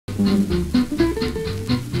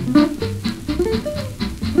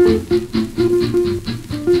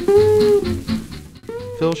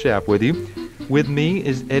Phil Schaap with you. With me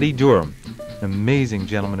is Eddie Durham, an amazing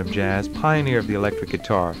gentleman of jazz, pioneer of the electric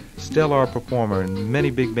guitar, stellar performer in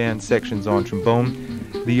many big band sections on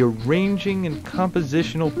trombone, the arranging and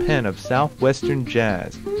compositional pen of southwestern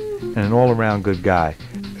jazz, and an all-around good guy.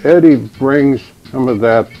 Eddie brings some of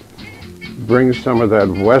that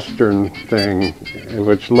Western thing,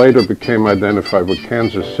 which later became identified with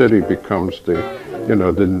Kansas City, becomes the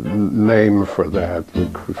name for that. We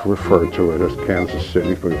refer to it as Kansas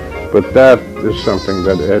City, but that is something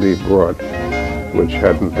that Eddie brought, which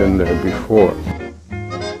hadn't been there before.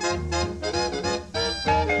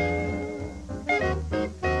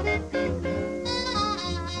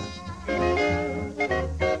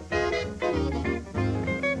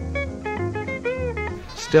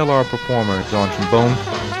 Stellar performers on trombone.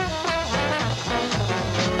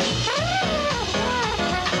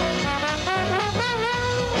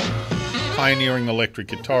 Pioneering electric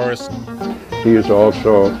guitarist. He is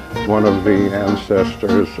also one of the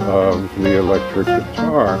ancestors of the electric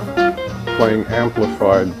guitar, playing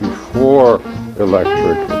amplified before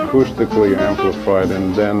electric, acoustically amplified,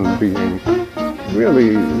 and then being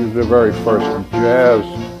really the very first jazz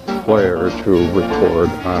player to record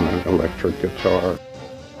on an electric guitar.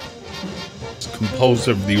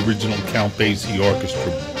 Composer of the original Count Basie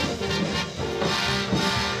Orchestra.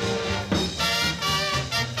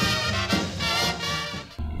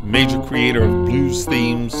 Major creator of blues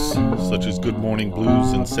themes such as Good Morning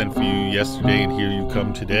Blues and Sent For You Yesterday and Here You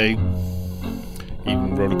Come Today. He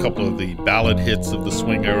even wrote a couple of the ballad hits of the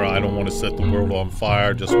swing era, I Don't Want to Set the World on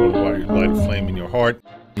Fire, Just Want to Light a Flame in Your Heart.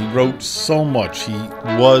 He wrote so much. He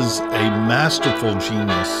was a masterful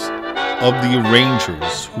genius of the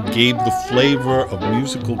arrangers who gave the flavor of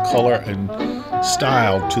musical color and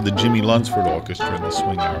style to the Jimmy Lunsford Orchestra in the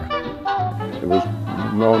swing era. It was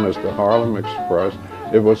known as the Harlem Express.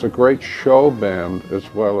 It was a great show band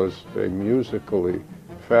as well as a musically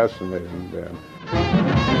fascinating band.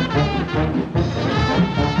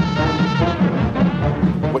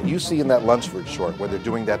 What you see in that Lunsford short, where they're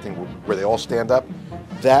doing that thing where they all stand up,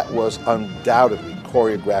 that was undoubtedly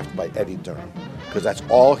choreographed by Eddie Durham, because that's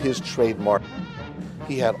all his trademark.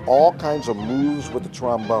 He had all kinds of moves with the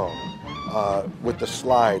trombone, with the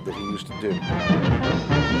slide that he used to do.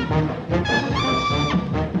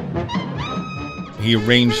 He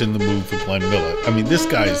arranged in the mood for Glenn Miller. I mean, this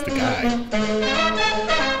guy is the guy.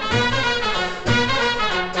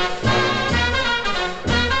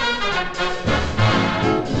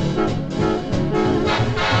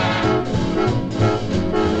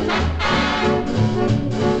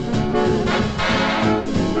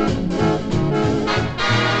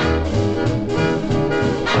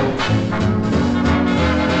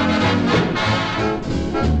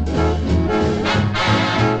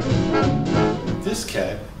 This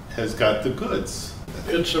cat has got the goods.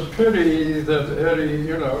 It's a pity that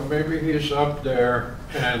Eddie, maybe he's up there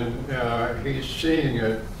and he's seeing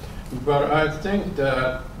it, but I think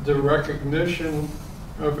that the recognition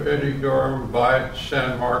of Eddie Durham by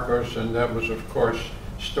San Marcos, and that was of course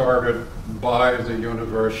started by the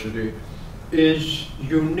university, is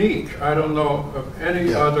unique. I don't know of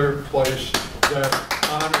any other place that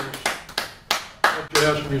honors a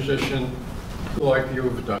jazz musician like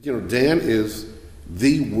you've done. Dan is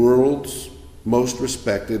the world's most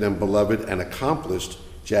respected and beloved and accomplished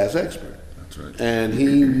jazz expert. That's right. And he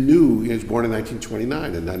knew, he was born in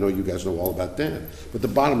 1929, and I know you guys know all about Dan. But the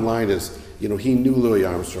bottom line is, he knew Louis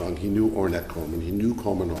Armstrong, he knew Ornette Coleman, he knew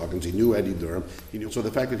Coleman Hawkins, he knew Eddie Durham. So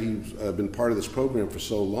the fact that he's been part of this program for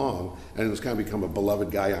so long, and has kind of become a beloved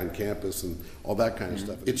guy on campus and all that kind of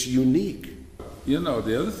stuff, it's unique. The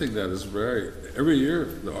other thing that is every year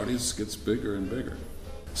the audience gets bigger and bigger.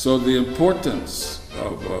 So the importance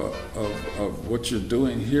of what you're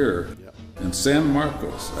doing here in San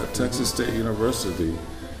Marcos at Texas State University,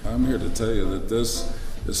 I'm here to tell you that this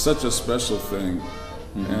is such a special thing,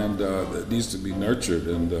 and that needs to be nurtured.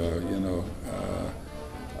 And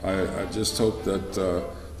I just hope that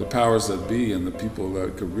the powers that be and the people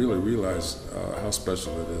that could really realize how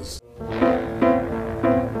special it is.